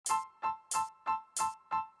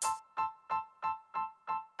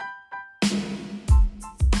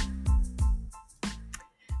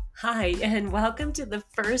Hi, and welcome to the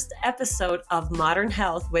first episode of Modern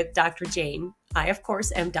Health with Dr. Jane. I, of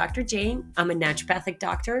course, am Dr. Jane. I'm a naturopathic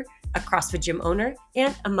doctor, a CrossFit gym owner,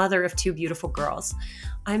 and a mother of two beautiful girls.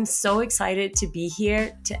 I'm so excited to be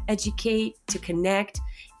here to educate, to connect,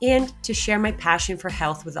 and to share my passion for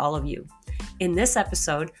health with all of you. In this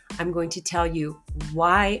episode, I'm going to tell you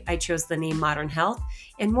why I chose the name Modern Health,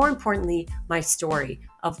 and more importantly, my story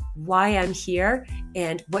of why I'm here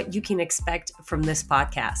and what you can expect from this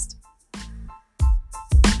podcast.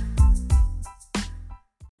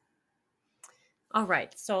 All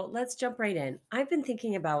right, so let's jump right in. I've been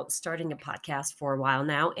thinking about starting a podcast for a while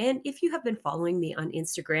now. And if you have been following me on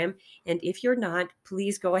Instagram, and if you're not,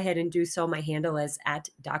 please go ahead and do so. My handle is at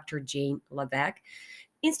Dr. Jane Levesque.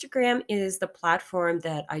 Instagram is the platform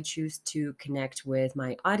that I choose to connect with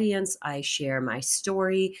my audience. I share my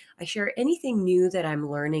story. I share anything new that I'm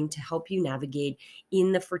learning to help you navigate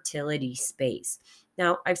in the fertility space.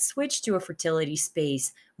 Now, I've switched to a fertility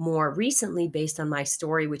space more recently based on my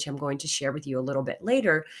story, which I'm going to share with you a little bit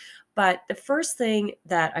later. But the first thing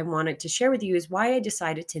that I wanted to share with you is why I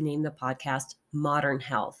decided to name the podcast Modern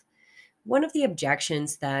Health. One of the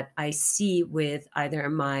objections that I see with either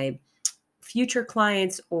my future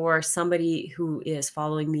clients or somebody who is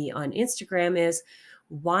following me on Instagram is,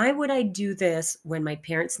 why would I do this when my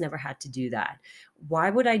parents never had to do that? Why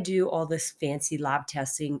would I do all this fancy lab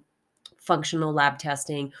testing, functional lab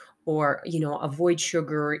testing, or avoid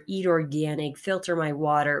sugar, eat organic, filter my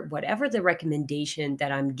water, whatever the recommendation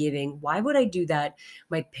that I'm giving? Why would I do that?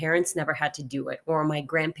 My parents never had to do it, or my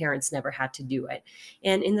grandparents never had to do it.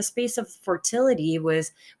 And in the space of fertility, it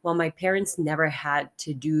was, well, my parents never had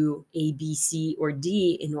to do A, B, C, or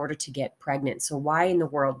D in order to get pregnant, so why in the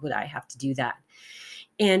world would I have to do that?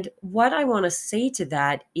 And what I want to say to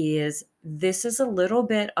that is, this is a little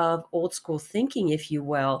bit of old school thinking, if you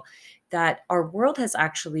will, that our world has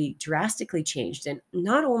actually drastically changed. And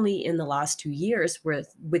not only in the last 2 years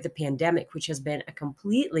with the pandemic, which has been a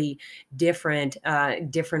completely different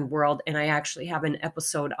world. And I actually have an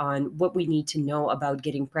episode on what we need to know about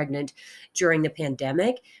getting pregnant during the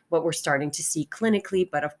pandemic, what we're starting to see clinically.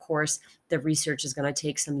 But of course, the research is going to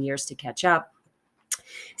take some years to catch up.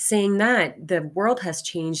 Saying that, the world has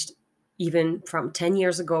changed even from 10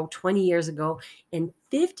 years ago, 20 years ago, and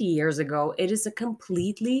 50 years ago. It is a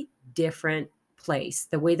completely different place.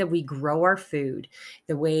 The way that we grow our food,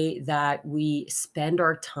 the way that we spend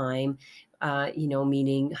our time,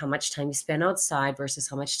 meaning how much time we spend outside versus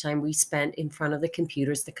how much time we spend in front of the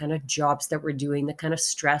computers, the kind of jobs that we're doing, the kind of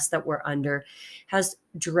stress that we're under has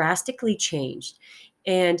drastically changed.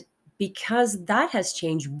 And because that has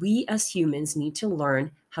changed, we as humans need to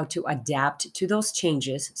learn how to adapt to those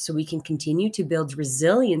changes so we can continue to build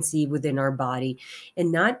resiliency within our body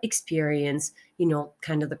and not experience,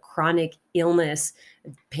 kind of the chronic illness,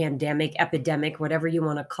 pandemic, epidemic, whatever you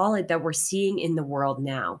want to call it, that we're seeing in the world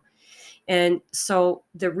now. And so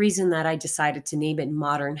the reason that I decided to name it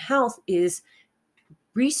Modern Health is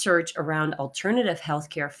research around alternative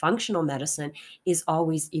healthcare, functional medicine is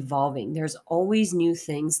always evolving. There's always new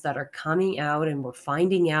things that are coming out, and we're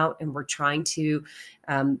finding out, and we're trying to,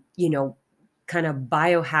 kind of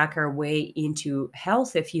biohack our way into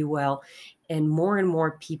health, if you will. And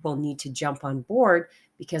more people need to jump on board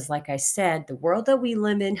because, like I said, the world that we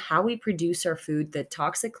live in, how we produce our food, the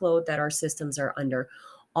toxic load that our systems are under,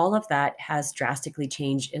 all of that has drastically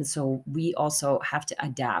changed. And so we also have to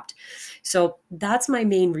adapt. So that's my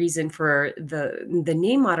main reason for the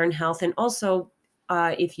name Modern Health. And also,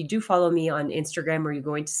 if you do follow me on Instagram, or you're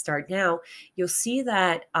going to start now, you'll see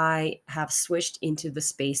that I have switched into the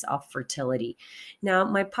space of fertility. Now,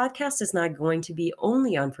 my podcast is not going to be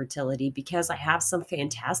only on fertility because I have some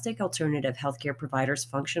fantastic alternative healthcare providers,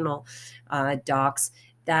 functional docs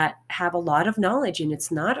that have a lot of knowledge, and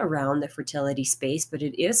it's not around the fertility space, but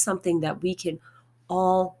it is something that we can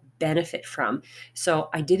all benefit from. So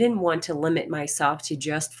I didn't want to limit myself to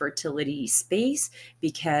just fertility space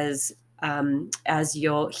because as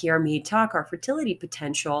you'll hear me talk, our fertility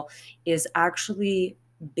potential is actually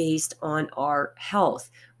based on our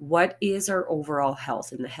health. What is our overall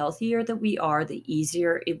health? And the healthier that we are, the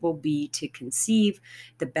easier it will be to conceive,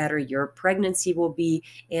 the better your pregnancy will be,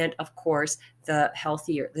 and of course, the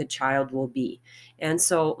healthier the child will be. And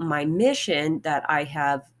so my mission that I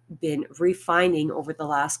have been refining over the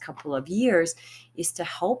last couple of years is to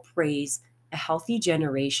help raise a healthy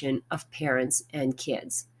generation of parents and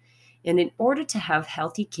kids. And in order to have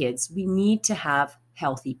healthy kids, we need to have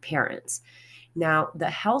healthy parents. Now, the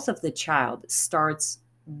health of the child starts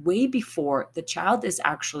way before the child is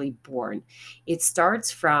actually born. It starts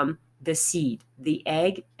from the seed, the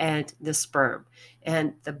egg, and the sperm.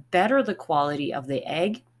 And the better the quality of the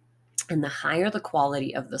egg, And the higher the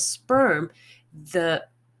quality of the sperm, the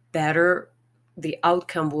better the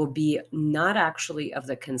outcome will be, not actually of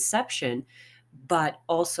the conception, but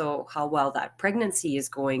also how well that pregnancy is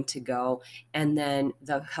going to go, and then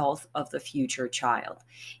the health of the future child.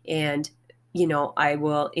 And I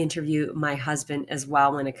will interview my husband as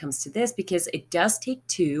well when it comes to this, because it does take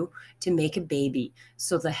two to make a baby.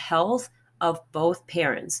 So the health of both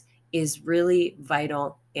parents is really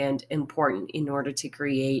vital and important in order to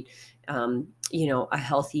create a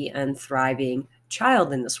healthy and thriving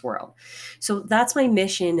child in this world. So that's my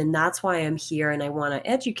mission, and that's why I'm here, and I want to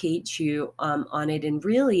educate you on it. And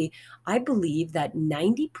really, I believe that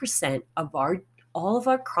 90% of all of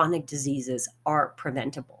our chronic diseases are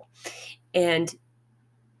preventable. And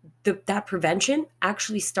that prevention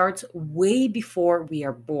actually starts way before we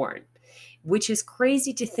are born, which is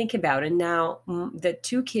crazy to think about. And now the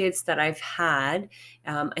two kids that I've had,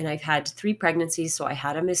 and I've had three pregnancies. So I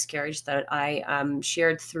had a miscarriage that I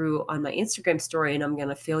shared through on my Instagram story, and I'm going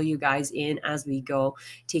to fill you guys in as we go,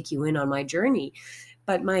 take you in on my journey.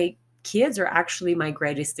 But my kids are actually my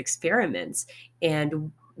greatest experiments.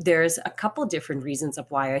 And there's a couple different reasons of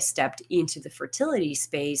why I stepped into the fertility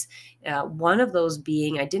space. One of those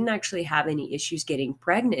being I didn't actually have any issues getting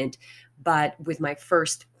pregnant, but with my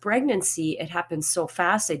first pregnancy, it happened so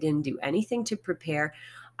fast. I didn't do anything to prepare.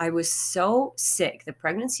 I was so sick. The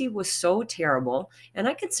pregnancy was so terrible, and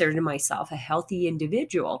I considered myself a healthy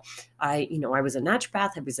individual. I was a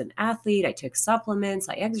naturopath. I was an athlete. I took supplements.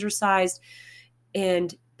 I exercised.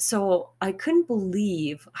 And so I couldn't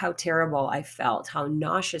believe how terrible I felt, how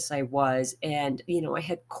nauseous I was. And, I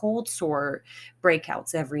had cold sore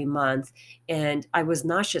breakouts every month, and I was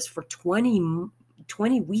nauseous for 20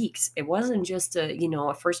 weeks. It wasn't just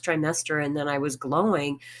a first trimester and then I was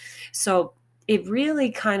glowing. So it really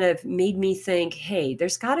kind of made me think, hey,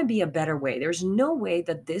 there's got to be a better way. There's no way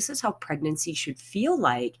that this is how pregnancy should feel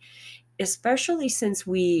like, especially since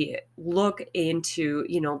we look into,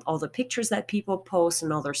 all the pictures that people post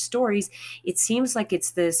and all their stories. It seems like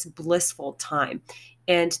it's this blissful time.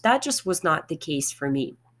 And that just was not the case for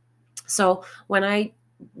me. So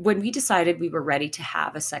when we decided we were ready to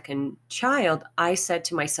have a second child, I said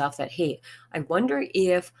to myself that, hey, I wonder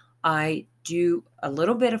if I do a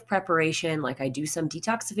little bit of preparation, like I do some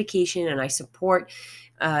detoxification, and I support,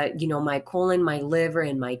 my colon, my liver,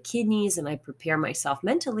 and my kidneys, and I prepare myself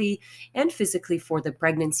mentally and physically for the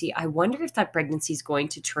pregnancy. I wonder if that pregnancy is going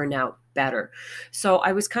to turn out better. So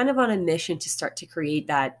I was kind of on a mission to start to create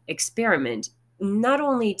that experiment, not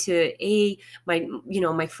only to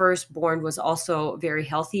my firstborn was also very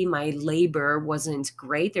healthy. My labor wasn't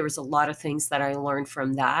great. There was a lot of things that I learned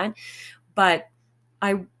from that, but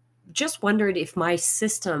I just wondered if my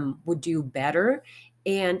system would do better,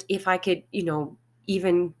 and if I could,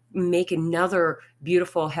 even make another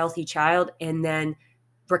beautiful, healthy child and then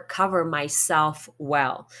recover myself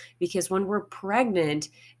well. Because when we're pregnant,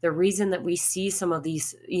 the reason that we see some of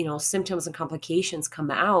these, symptoms and complications come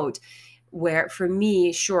out, where for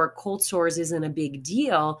me, sure, cold sores isn't a big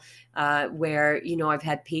deal, where, I've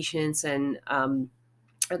had patients and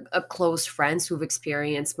close friends who've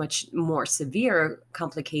experienced much more severe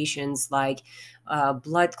complications like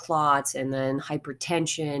blood clots and then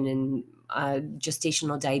hypertension and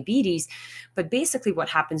gestational diabetes. But basically, what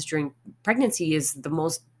happens during pregnancy is the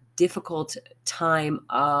most difficult time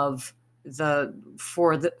of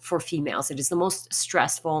for females. It is the most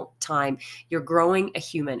stressful time. You're growing a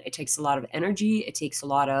human. It takes a lot of energy. It takes a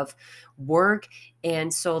lot of work.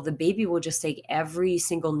 And so the baby will just take every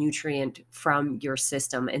single nutrient from your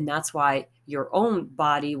system. And that's why your own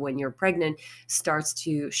body, when you're pregnant, starts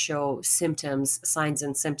to show symptoms, signs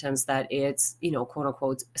and symptoms that it's, quote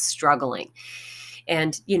unquote, struggling.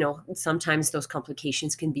 And, sometimes those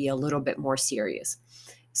complications can be a little bit more serious.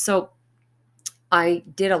 So I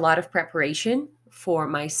did a lot of preparation for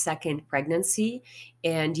my second pregnancy.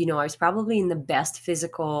 And, I was probably in the best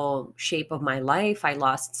physical shape of my life. I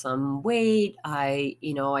lost some weight. I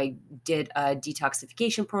did a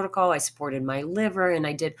detoxification protocol. I supported my liver, and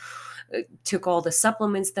took all the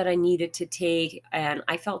supplements that I needed to take. And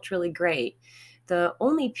I felt really great. The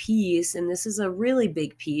only piece, and this is a really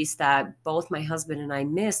big piece that both my husband and I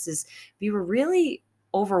missed, is we were really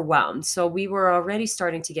overwhelmed. So we were already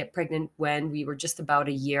starting to get pregnant when we were just about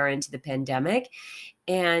a year into the pandemic,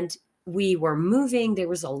 and we were moving. There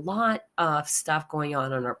was a lot of stuff going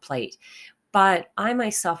on our plate. But I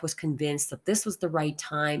myself was convinced that this was the right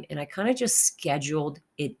time, and I kind of just scheduled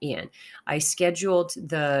it in. I scheduled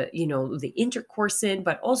the intercourse in,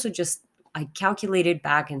 but also just I calculated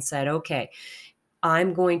back and said, okay,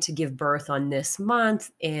 I'm going to give birth on this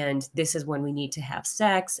month, and this is when we need to have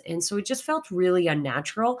sex. And so it just felt really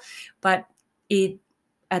unnatural. But it,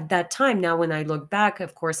 at that time, now when I look back,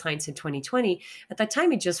 of course, hindsight 2020, at that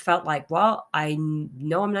time, it just felt like, well,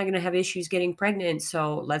 know I'm not going to have issues getting pregnant.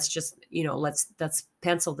 So let's just, let's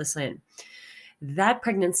pencil this in. That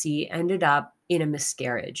pregnancy ended up in a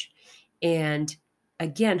miscarriage. And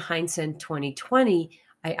again, hindsight 2020,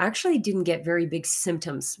 I actually didn't get very big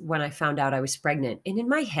symptoms when I found out I was pregnant. And in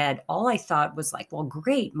my head, all I thought was like, well,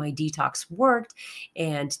 great, my detox worked.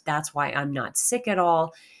 And that's why I'm not sick at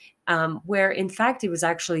all. Where in fact, it was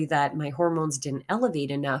actually that my hormones didn't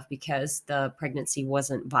elevate enough because the pregnancy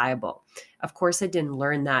wasn't viable. Of course, I didn't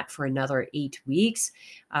learn that for another 8 weeks.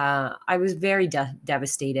 I was very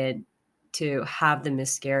devastated to have the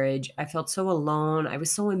miscarriage. I felt so alone. I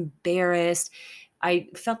was so embarrassed. I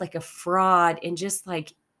felt like a fraud and just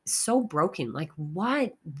like so broken. Like,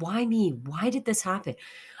 what? Why me? Why did this happen?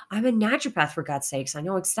 I'm a naturopath, for God's sakes. I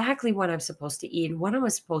know exactly what I'm supposed to eat and what am I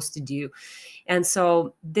supposed to do. And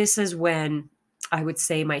so this is when I would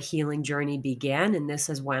say my healing journey began. And this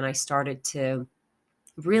is when I started to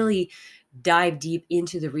really dive deep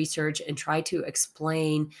into the research and try to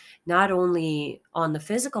explain not only on the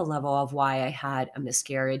physical level of why I had a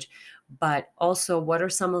miscarriage, but also what are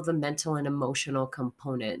some of the mental and emotional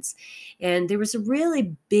components. And there was a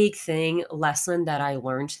really big lesson that I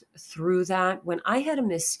learned through that. When I had a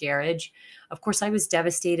miscarriage, of course, I was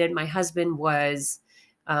devastated. My husband was,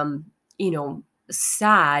 um, you know,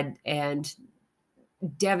 sad and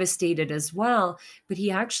devastated as well, but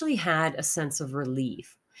he actually had a sense of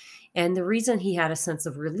relief. And the reason he had a sense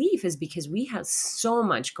of relief is because we had so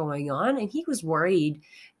much going on, and he was worried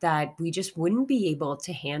that we just wouldn't be able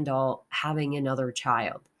to handle having another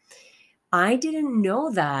child. I didn't know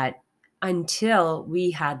that until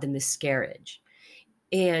we had the miscarriage.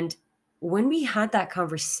 And when we had that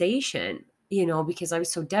conversation, because I was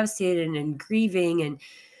so devastated and grieving, and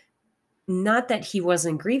not that he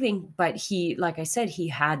wasn't grieving, but he, like I said, he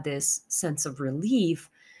had this sense of relief.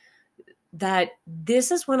 That this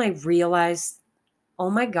is when I realized, oh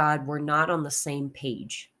my God, we're not on the same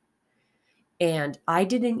page. And I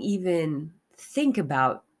didn't even think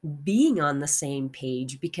about being on the same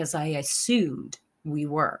page because I assumed we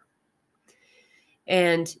were.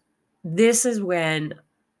 And this is when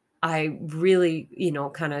I really,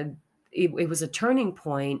 kind of, it was a turning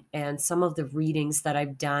point. And some of the readings that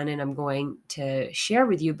I've done, and I'm going to share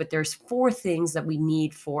with you, but there's 4 things that we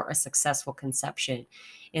need for a successful conception.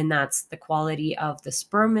 And that's the quality of the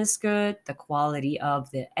sperm is good, the quality of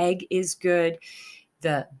the egg is good,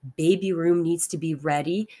 the baby room needs to be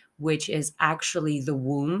ready, which is actually the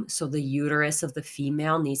womb. So the uterus of the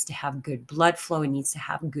female needs to have good blood flow. It needs to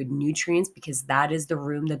have good nutrients because that is the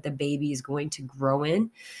room that the baby is going to grow in.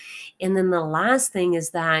 And then the last thing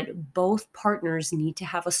is that both partners need to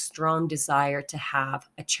have a strong desire to have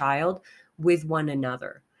a child with one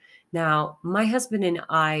another. Now, my husband and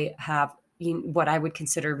I have what I would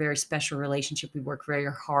consider a very special relationship. We work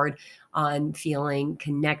very hard on feeling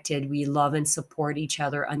connected. We love and support each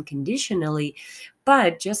other unconditionally.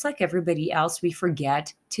 But just like everybody else, we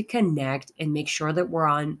forget to connect and make sure that we're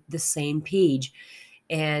on the same page.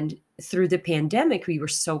 And through the pandemic, we were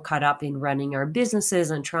so caught up in running our businesses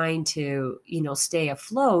and trying to, stay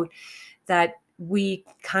afloat that we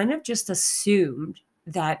kind of just assumed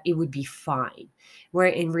that it would be fine. Where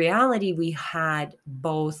in reality, we had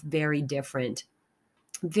both very different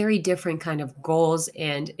kind of goals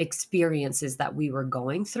and experiences that we were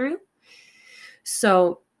going through.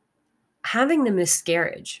 So having the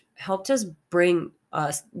miscarriage helped bring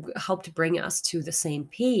us to the same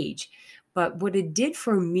page. But what it did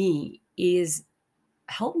for me is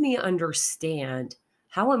help me understand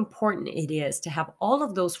how important it is to have all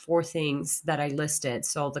of those 4 things that I listed.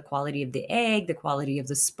 So the quality of the egg, the quality of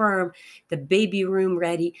the sperm, the baby room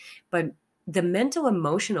ready, but the mental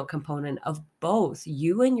emotional component of both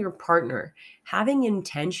you and your partner having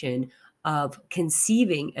intention of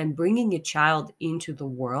conceiving and bringing a child into the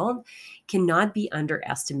world cannot be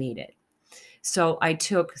underestimated. So I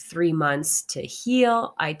took 3 months to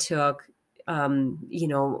heal. I took,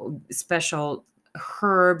 special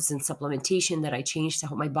herbs and supplementation that I changed to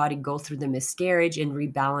help my body go through the miscarriage and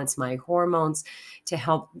rebalance my hormones to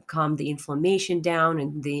help calm the inflammation down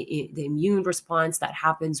and the immune response that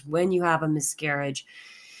happens when you have a miscarriage.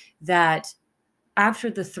 That after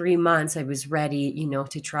the 3 months, I was ready,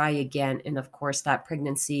 to try again. And of course, that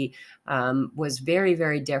pregnancy was very,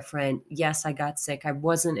 very different. Yes, I got sick. I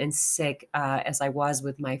wasn't as sick as I was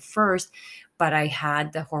with my first, but I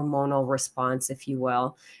had the hormonal response, if you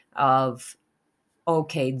will, of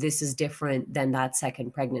okay, this is different than that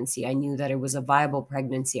second pregnancy. I knew that it was a viable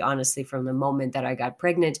pregnancy, honestly, from the moment that I got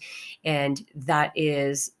pregnant. And that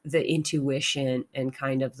is the intuition and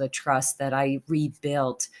kind of the trust that I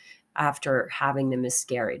rebuilt after having the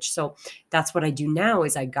miscarriage. So that's what I do now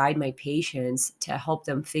is I guide my patients to help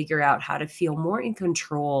them figure out how to feel more in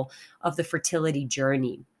control of the fertility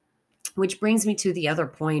journey, which brings me to the other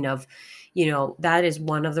point of, that is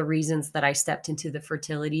one of the reasons that I stepped into the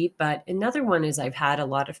fertility. But another one is I've had a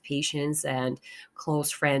lot of patients and close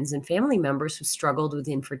friends and family members who struggled with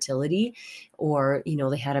infertility, or,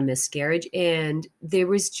 they had a miscarriage and there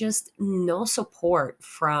was just no support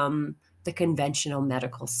from the conventional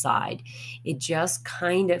medical side. It just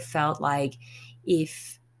kind of felt like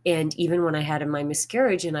if, and even when I had my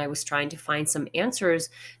miscarriage and I was trying to find some answers,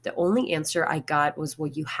 the only answer I got was,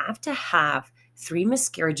 well, you have to have three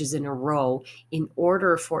miscarriages in a row in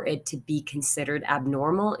order for it to be considered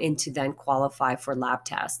abnormal and to then qualify for lab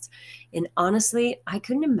tests. And honestly, I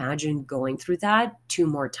couldn't imagine going through that two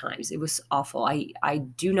more times. It was awful. I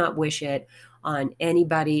do not wish it on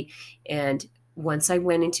anybody. And once I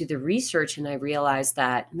went into the research and I realized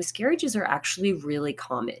that miscarriages are actually really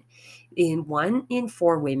common. In 1 in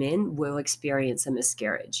 4 women will experience a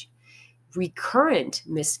miscarriage. Recurrent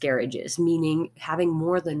miscarriages, meaning having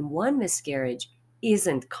more than one miscarriage,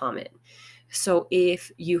 isn't common. So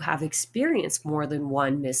if you have experienced more than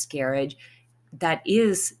one miscarriage, that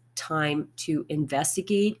is time to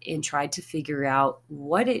investigate and try to figure out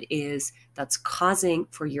what it is that's causing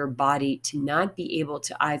for your body to not be able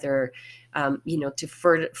to either to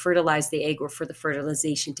fertilize the egg or for the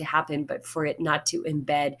fertilization to happen, but for it not to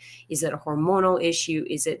embed. Is it a hormonal issue?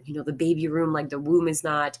 Is it the baby room, like the womb is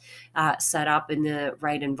not set up in the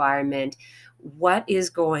right environment? What is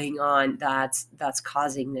going on that's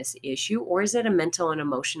causing this issue? Or is it a mental and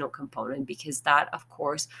emotional component? Because that, of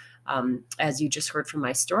course, as you just heard from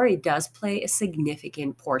my story, does play a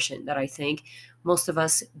significant portion that I think most of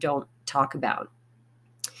us don't talk about.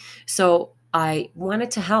 So I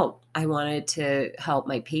wanted to help. I wanted to help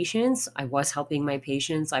my patients. I was helping my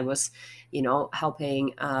patients. I was,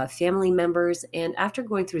 helping family members. And after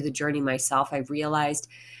going through the journey myself, I realized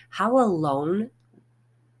how alone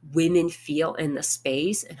women feel in the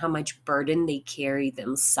space and how much burden they carry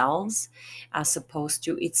themselves, as opposed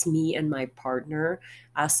to it's me and my partner,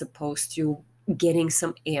 as opposed to getting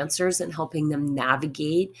some answers and helping them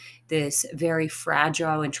navigate this very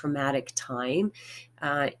fragile and traumatic time.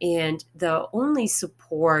 And the only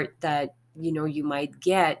support that you might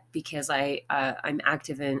get, because I'm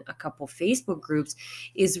active in a couple Facebook groups,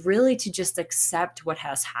 is really to just accept what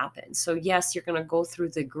has happened. So yes, you're going to go through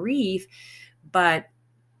the grief, but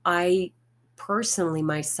I personally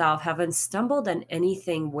myself haven't stumbled on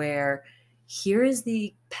anything where here is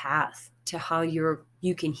the path to how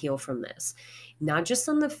you can heal from this. Not just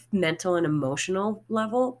on the mental and emotional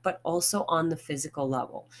level, but also on the physical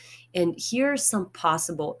level. And here are some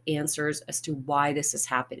possible answers as to why this is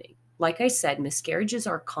happening. Like I said, miscarriages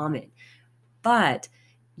are common, but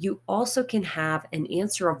you also can have an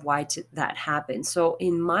answer of why that happened. So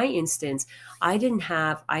in my instance, I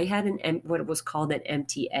had what was called an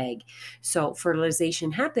empty egg. So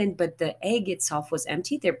fertilization happened, but the egg itself was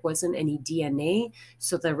empty. There wasn't any DNA.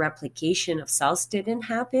 So the replication of cells didn't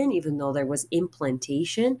happen, even though there was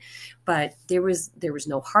implantation, but there was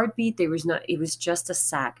no heartbeat. It was just a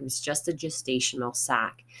sac. It was just a gestational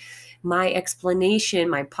sac. My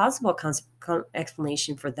possible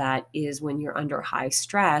explanation for that is when you're under high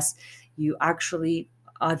stress, you actually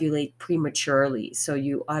ovulate prematurely. So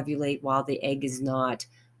you ovulate while the egg is not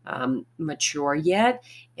mature yet.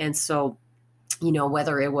 And so,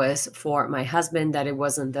 whether it was for my husband that it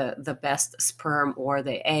wasn't the best sperm or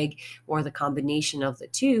the egg or the combination of the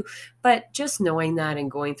two, but just knowing that and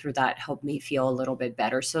going through that helped me feel a little bit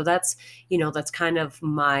better. So that's kind of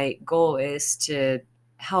my goal, is to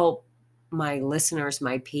help my listeners,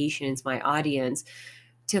 my patients, my audience,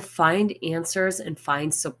 to find answers and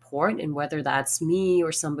find support, and whether that's me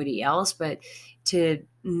or somebody else, but to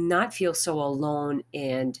not feel so alone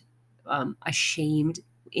and ashamed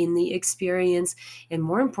in the experience, and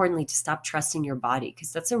more importantly, to stop trusting your body,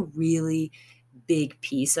 because that's a really big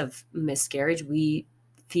piece of miscarriage. We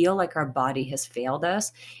feel like our body has failed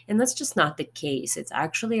us, and that's just not the case. It's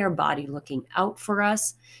actually our body looking out for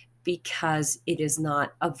us because it is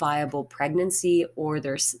not a viable pregnancy, or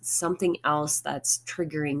there's something else that's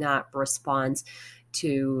triggering that response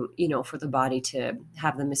to, for the body to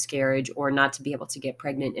have the miscarriage or not to be able to get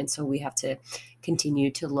pregnant. And so we have to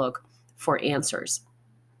continue to look for answers.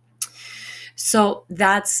 So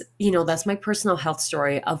that's my personal health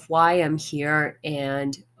story of why I'm here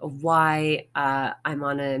and why I'm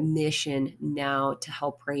on a mission now to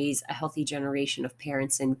help raise a healthy generation of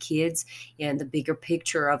parents and kids. And the bigger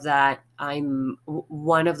picture of that,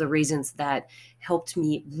 one of the reasons that helped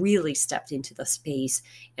me really stepped into the space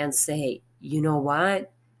and say, you know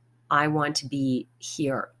what? I want to be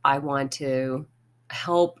here. I want to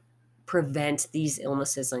help prevent these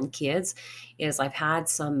illnesses on kids. Is I've had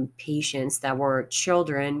some patients that were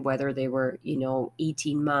children, whether they were,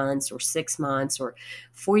 18 months or 6 months or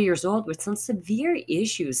 4 years old, with some severe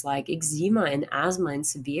issues like eczema and asthma and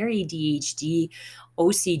severe ADHD,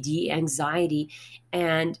 OCD, anxiety.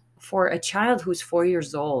 And for a child who's 4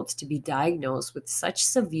 years old to be diagnosed with such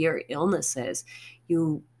severe illnesses,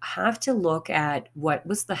 you have to look at what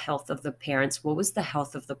was the health of the parents, what was the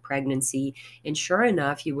health of the pregnancy. And sure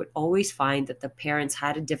enough, you would always find that the parents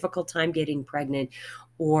had a difficult time getting pregnant,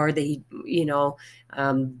 or they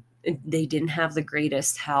didn't have the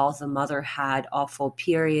greatest health. The mother had awful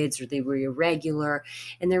periods, or they were irregular.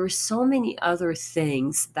 And there were so many other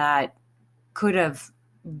things that could have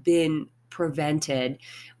been prevented.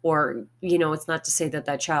 Or it's not to say that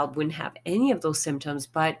that child wouldn't have any of those symptoms,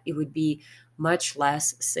 but it would be much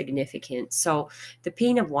less significant. So the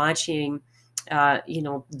pain of watching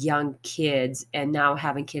young kids, and now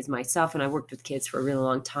having kids myself, and I worked with kids for a really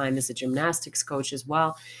long time as a gymnastics coach as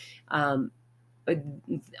well. um, uh,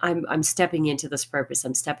 I'm stepping into this purpose.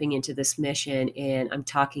 I'm stepping into this mission, and I'm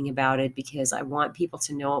talking about it because I want people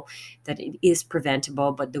to know that it is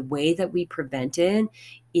preventable. But the way that we prevent it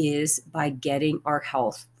is by getting our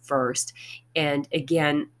health first. And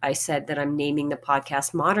again, I said that I'm naming the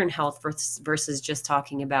podcast Modern Health versus just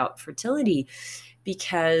talking about fertility,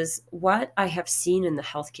 because what I have seen in the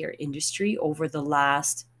healthcare industry over the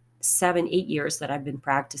last 7, 8 years that I've been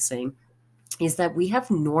practicing is that we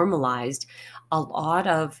have normalized a lot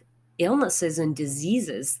of illnesses and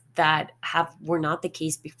diseases that have were not the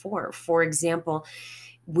case before. For example,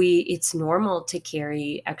 we it's normal to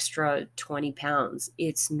carry extra 20 pounds.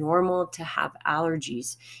 It's normal to have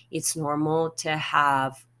allergies. It's normal to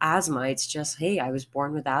have asthma. It's just, hey, I was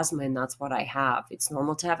born with asthma and that's what I have. It's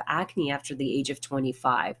normal to have acne after the age of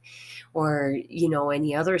 25, or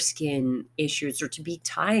any other skin issues, or to be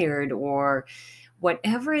tired, or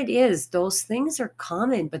whatever it is. Those things are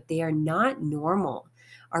common, but they are not normal.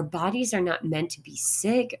 Our bodies are not meant to be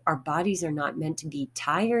sick. Our bodies are not meant to be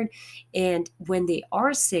tired. And when they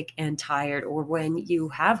are sick and tired, or when you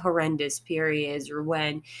have horrendous periods, or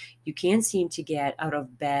when you can't seem to get out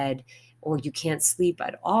of bed, or you can't sleep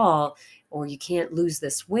at all, or you can't lose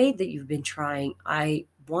this weight that you've been trying, I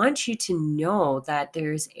want you to know that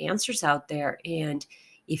there's answers out there. And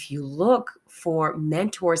if you look for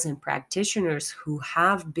mentors and practitioners who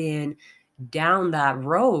have been down that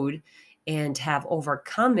road and have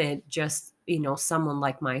overcome it, just, someone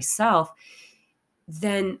like myself,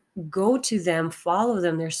 then go to them, follow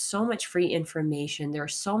them. There's so much free information. There are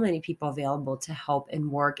so many people available to help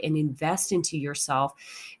and work and invest into yourself,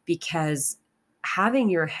 because having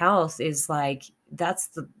your health is like, that's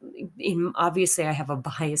obviously I have a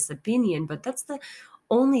biased opinion, but that's the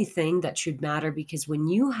only thing that should matter. Because when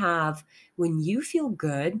you feel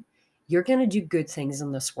good, you're going to do good things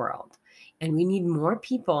in this world. And we need more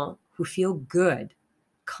people who feel good,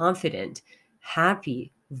 confident,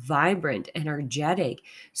 happy, vibrant, energetic,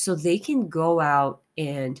 so they can go out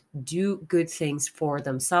and do good things for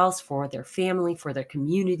themselves, for their family, for their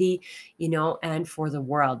community, and for the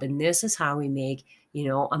world. And this is how we make,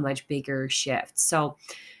 a much bigger shift. So,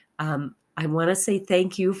 I want to say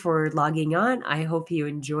thank you for logging on. I hope you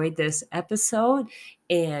enjoyed this episode,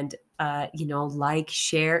 and like,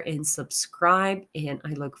 share, and subscribe. And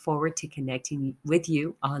I look forward to connecting with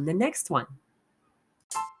you on the next one.